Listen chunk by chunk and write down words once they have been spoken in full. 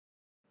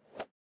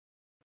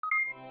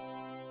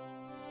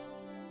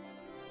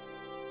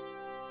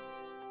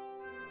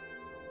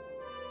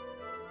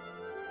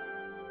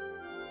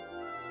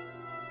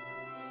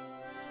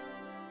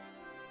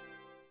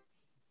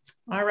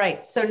All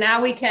right, so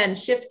now we can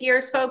shift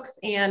gears, folks,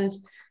 and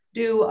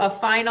do a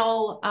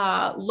final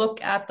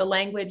look at the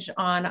language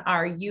on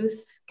our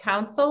youth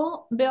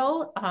council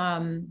bill.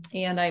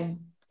 And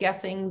I'm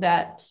guessing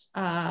that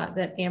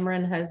that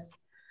Ameren has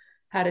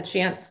had a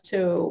chance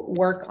to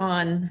work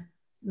on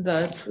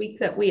the tweak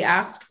that we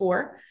asked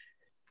for.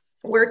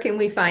 Where can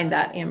we find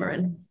that,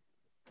 Ameren?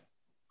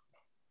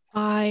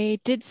 I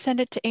did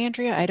send it to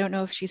Andrea. I don't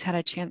know if she's had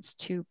a chance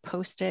to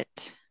post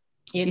it.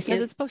 She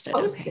says it's posted.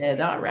 Okay.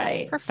 All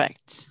right.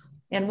 Perfect.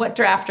 And what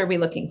draft are we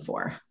looking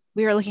for?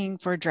 We are looking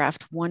for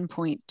draft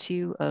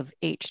 1.2 of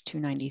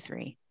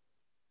H.293.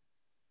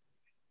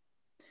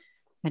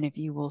 And if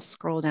you will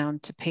scroll down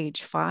to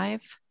page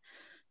 5,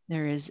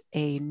 there is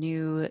a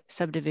new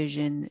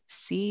subdivision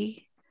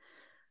C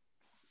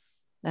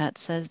that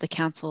says the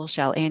council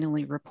shall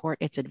annually report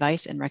its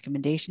advice and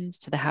recommendations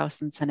to the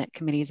House and Senate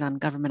committees on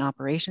government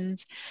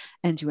operations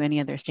and to any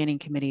other standing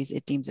committees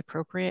it deems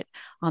appropriate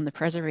on the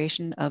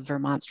preservation of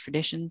Vermont's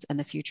traditions and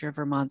the future of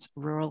Vermont's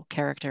rural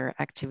character,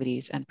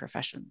 activities, and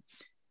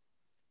professions.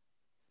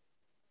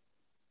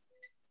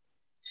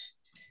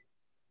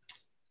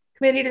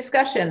 Committee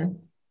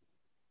discussion.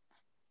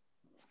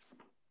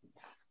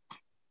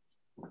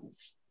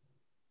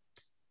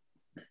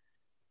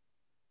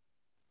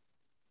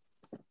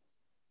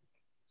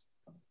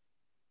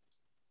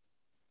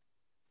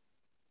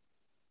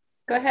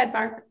 Go ahead,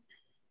 Mark.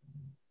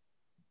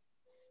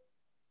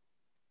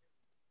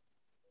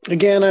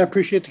 Again, I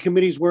appreciate the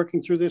committees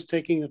working through this,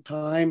 taking the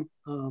time.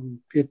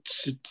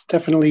 It's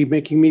definitely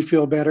making me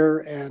feel better,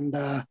 and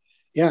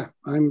yeah,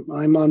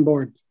 I'm on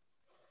board.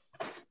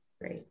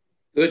 Great.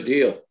 Good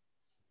deal.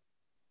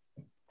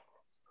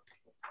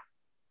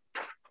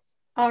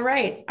 All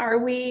right, are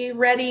we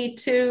ready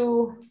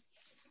to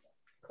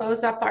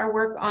close up our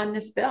work on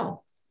this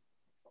bill?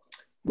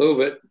 Move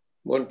it,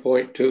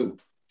 1.2.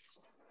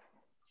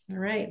 All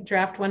right,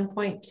 draft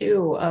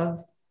 1.2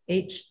 of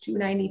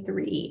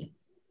H.293.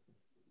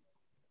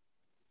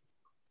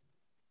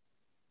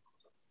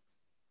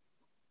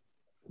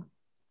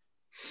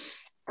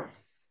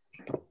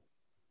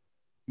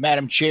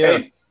 Madam Chair.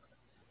 Hey.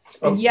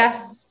 Oh.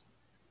 Yes.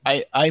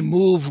 I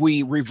move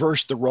we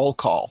reverse the roll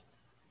call.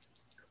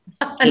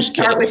 And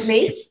start with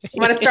me?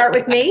 You want to start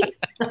with me?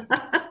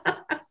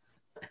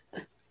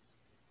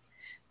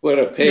 What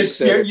a pace.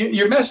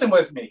 You're messing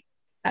with me.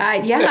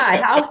 Yeah,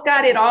 Hal's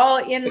got it all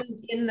in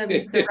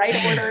the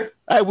right order.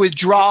 I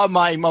withdraw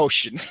my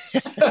motion.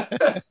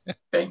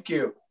 Thank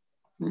you.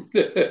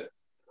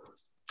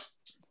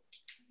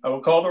 I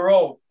will call the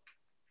roll.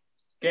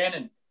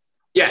 Gannon.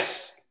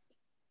 Yes.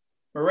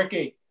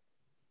 Maricki.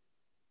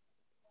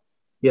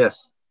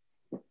 Yes.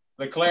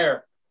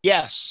 LeClaire.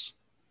 Yes.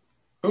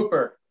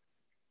 Hooper.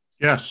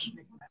 Yes.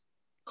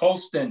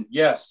 Colston.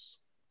 Yes.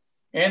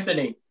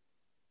 Anthony.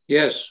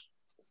 Yes.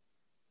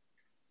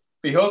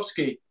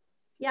 Bihovsky.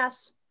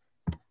 Yes.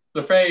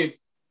 Lefebvre.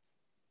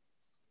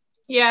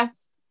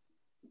 Yes.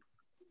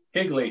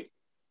 Higley.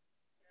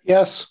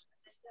 Yes.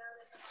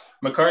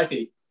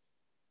 McCarthy.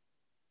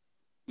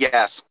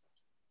 Yes.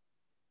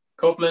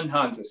 Copeland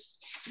Hansis.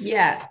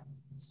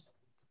 Yes.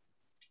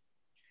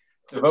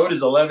 The vote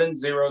is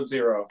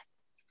 11-0-0.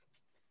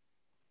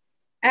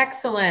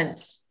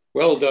 Excellent.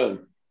 Well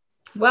done.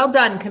 Well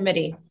done,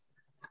 committee.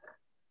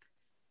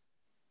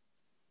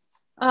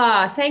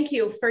 Thank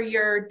you for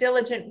your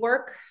diligent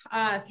work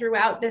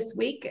throughout this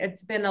week.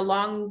 It's been a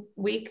long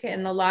week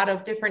and a lot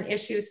of different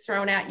issues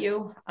thrown at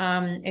you,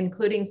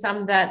 including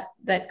some that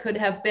could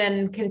have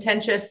been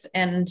contentious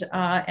and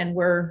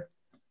were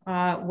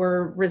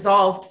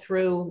resolved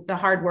through the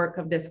hard work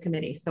of this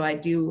committee. So I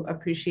do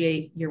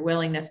appreciate your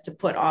willingness to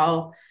put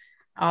all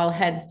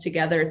heads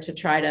together to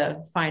try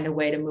to find a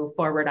way to move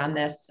forward on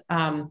this.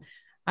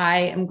 I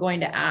am going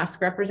to ask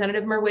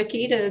Representative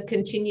Murwicki to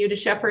continue to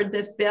shepherd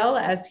this bill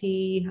as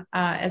he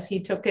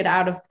took it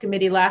out of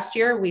committee last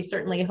year. We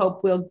certainly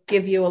hope we'll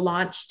give you a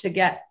launch to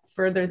get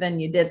further than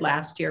you did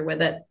last year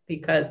with it,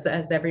 because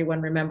as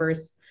everyone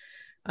remembers,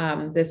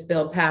 this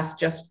bill passed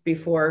just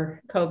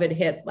before COVID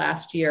hit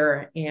last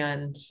year,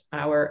 and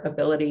our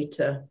ability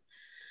to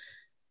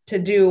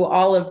do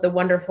all of the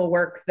wonderful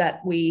work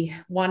that we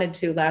wanted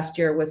to last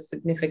year was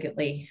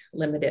significantly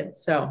limited.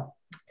 So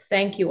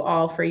thank you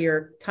all for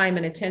your time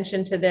and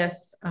attention to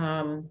this.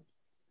 And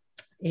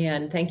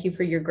thank you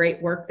for your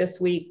great work this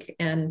week.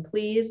 And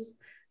please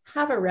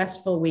have a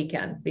restful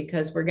weekend,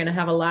 because we're going to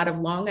have a lot of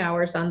long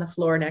hours on the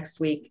floor next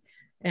week.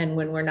 And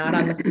when we're not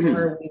on the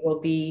floor, we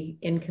will be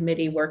in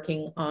committee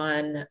working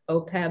on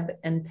OPEB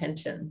and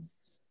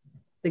pensions,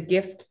 the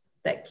gift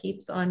that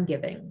keeps on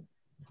giving.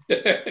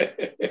 That's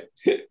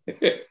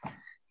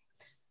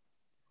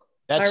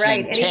all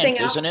right. the intent,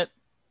 isn't it?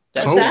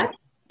 What's that?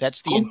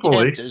 That's the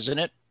intent, isn't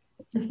it?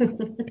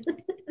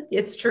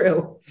 It's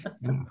true.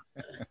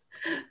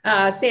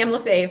 Sam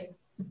Lefebvre.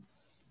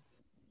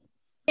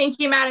 Thank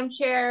you, Madam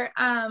Chair.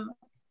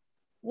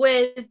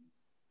 With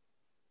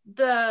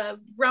the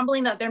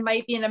rumbling that there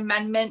might be an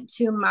amendment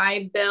to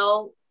my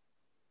bill,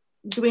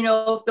 do we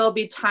know if there'll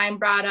be time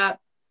brought up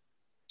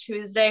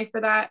Tuesday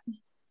for that?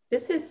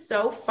 This is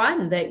so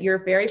fun that your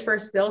very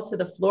first bill to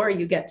the floor,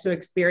 you get to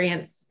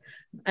experience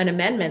an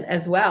amendment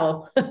as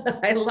well.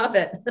 I love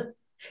it.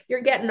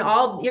 You're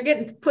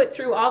getting put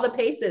through all the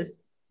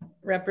paces,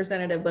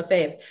 Representative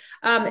Lefebvre.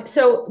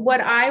 So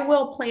what I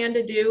will plan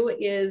to do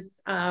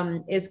is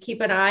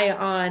keep an eye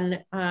on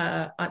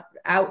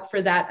out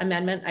for that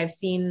amendment. I've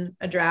seen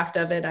a draft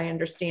of it. I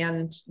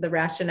understand the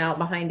rationale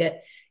behind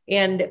it.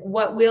 And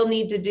what we'll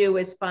need to do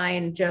is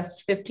find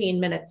just 15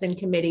 minutes in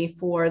committee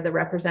for the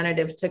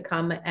representative to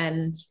come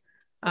and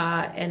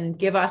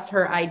give us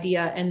her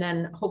idea. And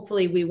then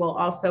hopefully we will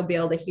also be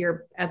able to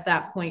hear at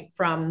that point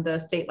from the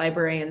state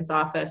librarian's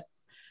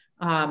office,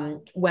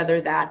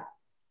 whether that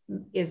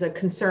is a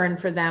concern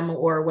for them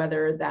or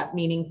whether that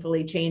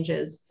meaningfully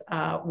changes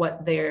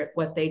what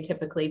they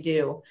typically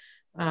do.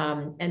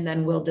 And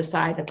then we'll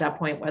decide at that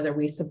point whether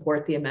we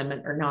support the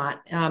amendment or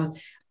not.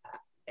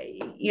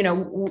 You know,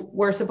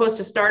 we're supposed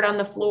to start on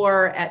the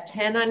floor at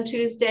 10 on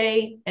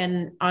Tuesday,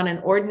 and on an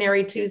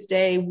ordinary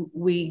Tuesday,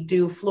 we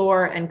do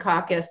floor and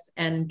caucus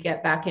and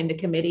get back into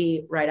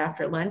committee right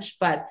after lunch.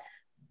 But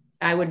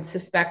I would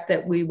suspect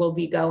that we will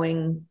be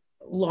going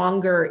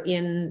longer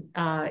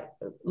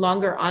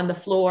on the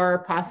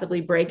floor,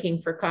 possibly breaking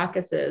for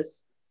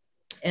caucuses.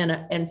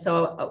 And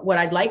so what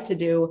I'd like to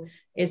do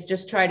is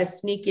just try to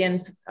sneak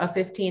in a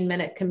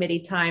 15-minute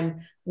committee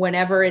time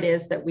whenever it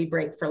is that we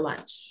break for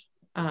lunch.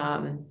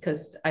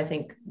 Because I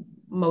think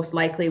most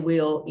likely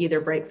we'll either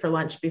break for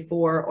lunch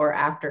before or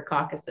after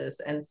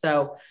caucuses. And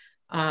so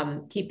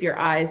keep your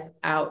eyes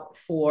out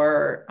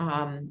for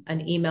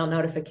an email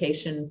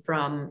notification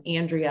from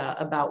Andrea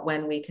about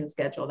when we can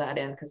schedule that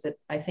in, because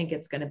I think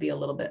it's going to be a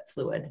little bit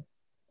fluid.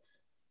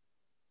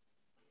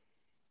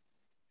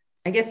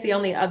 I guess the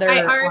only other...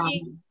 I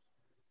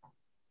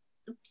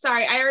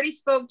already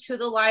spoke to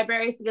the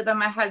libraries to give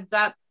them a heads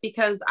up,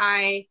 because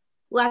I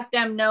let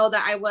them know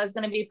that I was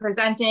going to be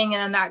presenting,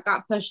 and then that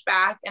got pushed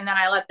back. And then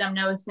I let them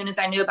know as soon as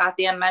I knew about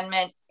the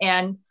amendment,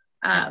 and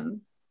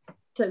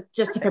to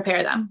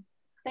prepare them.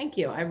 Thank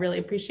you. I really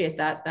appreciate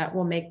that. That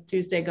will make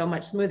Tuesday go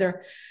much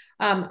smoother.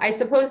 I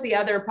suppose the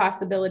other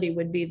possibility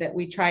would be that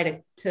we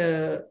try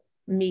to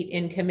meet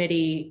in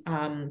committee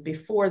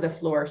before the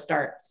floor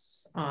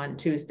starts on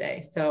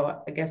Tuesday.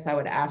 So I guess I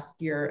would ask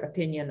your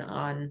opinion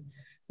on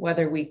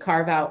whether we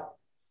carve out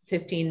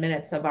 15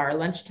 minutes of our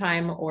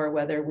lunchtime or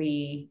whether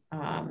we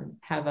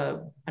have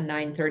a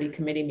 9:30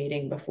 committee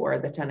meeting before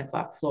the 10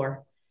 o'clock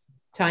floor.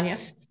 Tanya?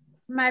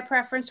 My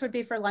preference would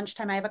be for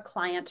lunchtime. I have a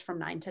client from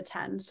 9 to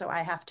 10, so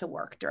I have to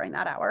work during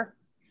that hour.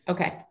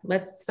 Okay,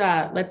 let's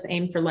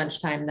aim for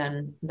lunchtime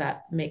then.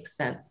 That makes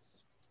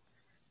sense.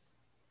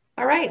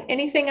 All right,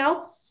 anything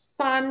else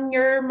on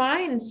your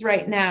minds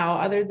right now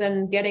other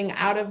than getting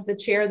out of the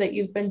chair that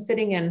you've been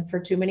sitting in for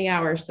too many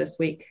hours this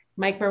week?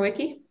 Mike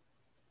Marwicki?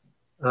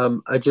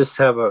 I just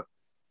have a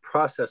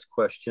process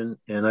question,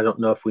 and I don't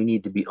know if we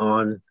need to be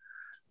on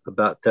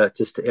about that,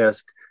 just to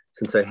ask,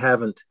 since I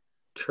haven't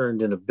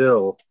turned in a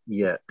bill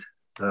yet.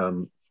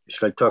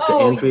 Should I talk to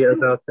Andrea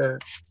about that?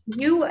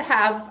 You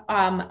have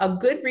a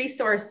good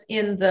resource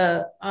in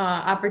the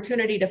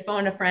opportunity to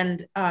phone a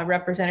friend,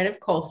 Representative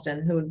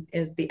Colston, who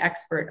is the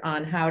expert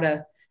on how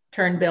to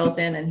turn bills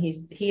in,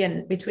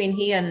 and between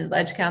he and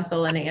Ledge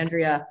Council and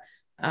Andrea,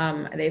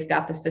 they've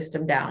got the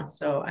system down.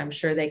 So I'm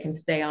sure they can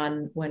stay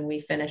on when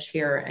we finish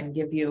here and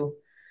give you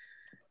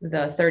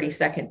the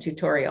 30-second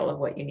tutorial of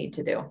what you need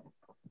to do.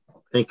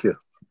 Thank you.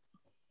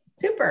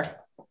 Super.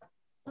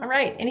 All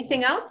right,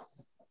 anything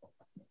else?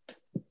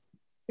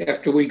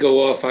 After we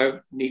go off,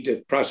 I need to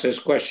process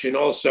question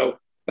also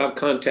about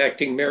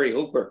contacting Mary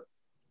Hooper.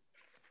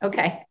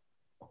 Okay,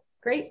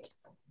 great.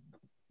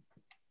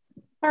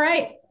 All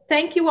right,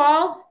 thank you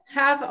all.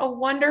 Have a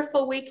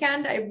wonderful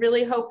weekend. I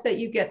really hope that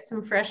you get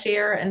some fresh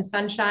air and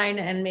sunshine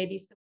and maybe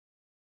some